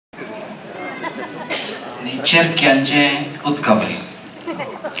आणि चेरक्यांचे उदकावरी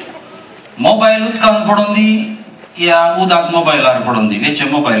मोबाईल उदकान पडून दी या उदाक मोबायलार पडून दी वेचे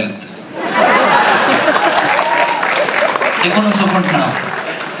मोबाईल देखून असं म्हणना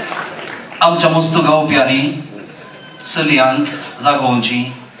आमच्या मस्तू गावप्यांनी चलयांक जागोवची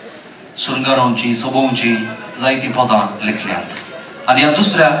शृंगारोवची सोबोवची जायती पदां लिखल्यात आनी ह्या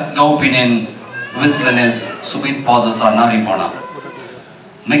दुसऱ्या गावपिणेन वेचलेले सुबीत पद आसा नारीपणा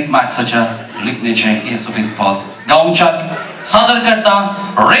मिकमॅक्साच्या लिखणेचे हे सुबीत पद गावच्याक सादर करता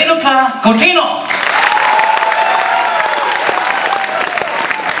रेनुका कुटिन्हो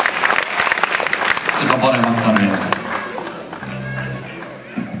तुका बरें म्हणटा रेनुका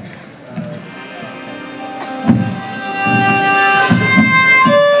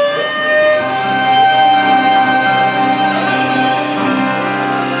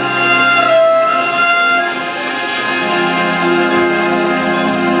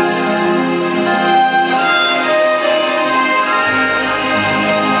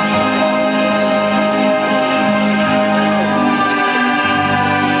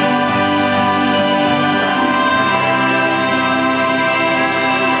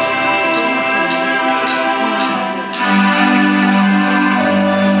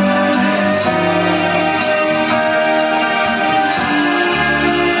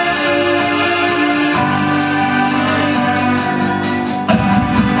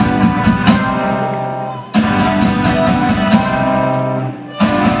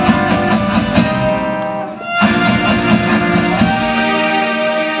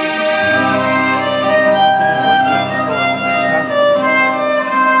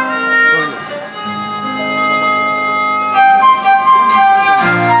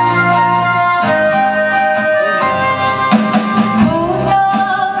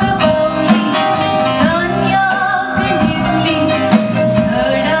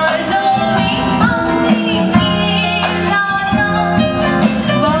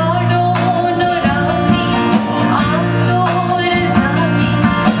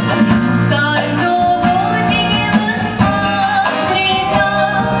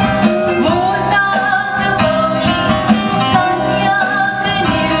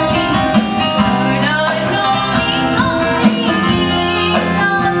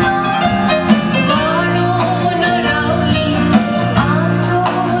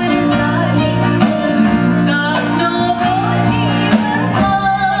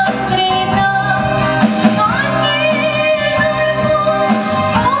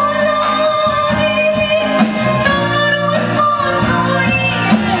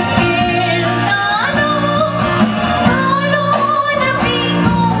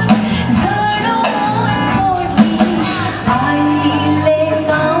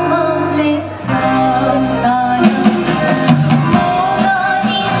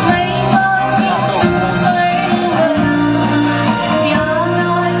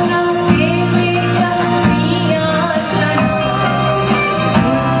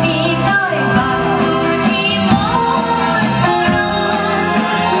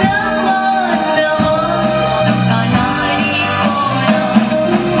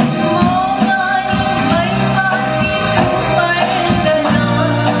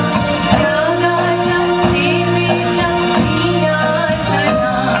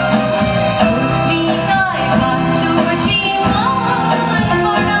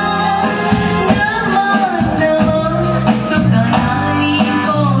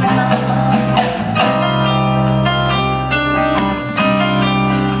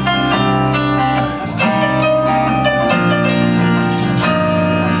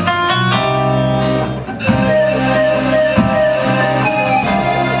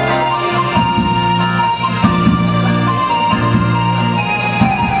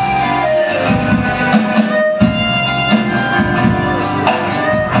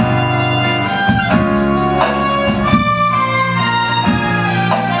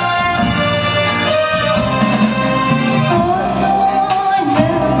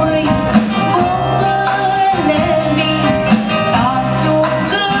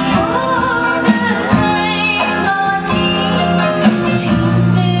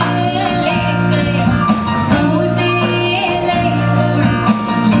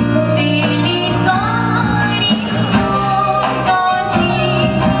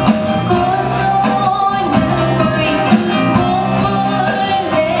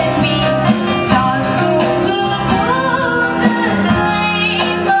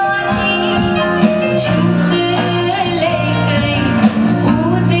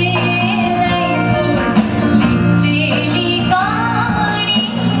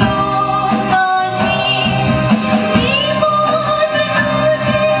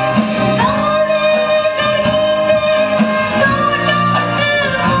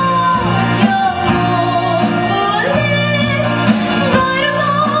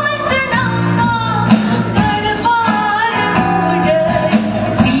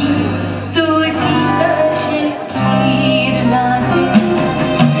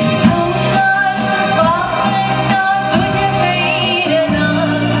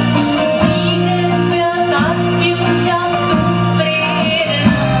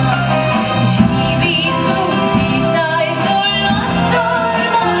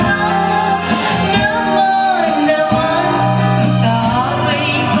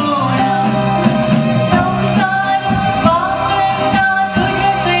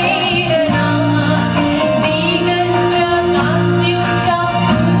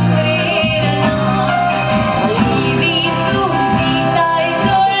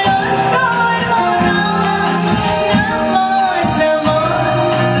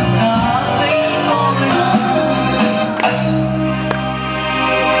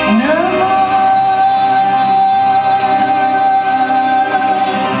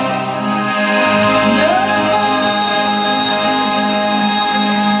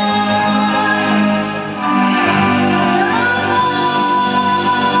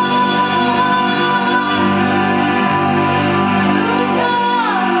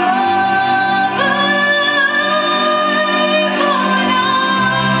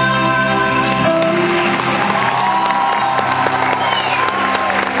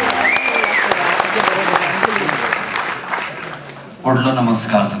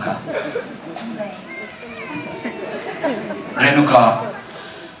नमस्कार तुका. रेणुका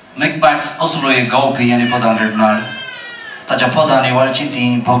मेकबॅक्स असलो एक गावपी आनी पदां घडणार. ताच्या पदांनी वळची ती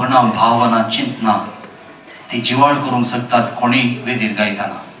भोगणां भावना चिंतना ती जिवाळ करूंक शकतात कोणी वेदीर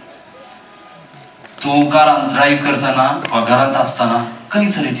गायतना. तूं कारांत ड्रायव्ह करतना वा घरांत आसतना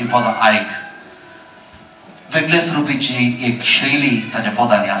खंयसरी ती पदां आयक. वेगळे स्वरुपीची एक शैली ताच्या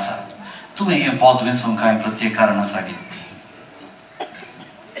पदांनी आसा. तुवें हें पद वेंचूंक कांय प्रत्येक कारण आसा गे?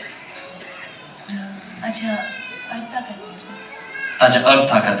 ताच्या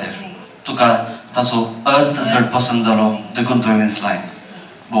अर्था खातीर तुका ताचो अर्थ चड पसंद जालो देखून तुवें वेंचलाय.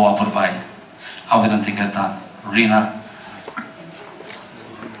 बो वापरपाय. हांव विनंती करता रीना.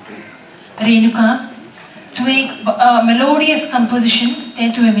 रेणुका तुवें मेलोडियस कंपोजिशन तें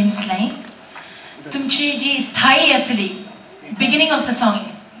तुवें वेंचलाय. तुमची जी स्थायी आसली बिगिनिंग ऑफ द सॉंग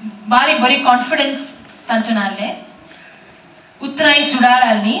बारीक बरी कॉन्फिडन्स तातून आसले. उतरांय सुडाळ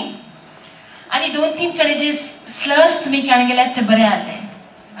आसली आनी 2-3 कडेन जे स्लर्स तुमी केले गेल्यात ते बरे आसले.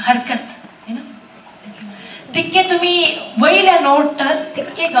 हरकत तितके तुमी वयल्या नोट तर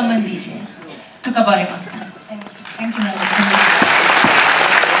तितके गमन दिजे. तुका बरें मागता. थँक्यू.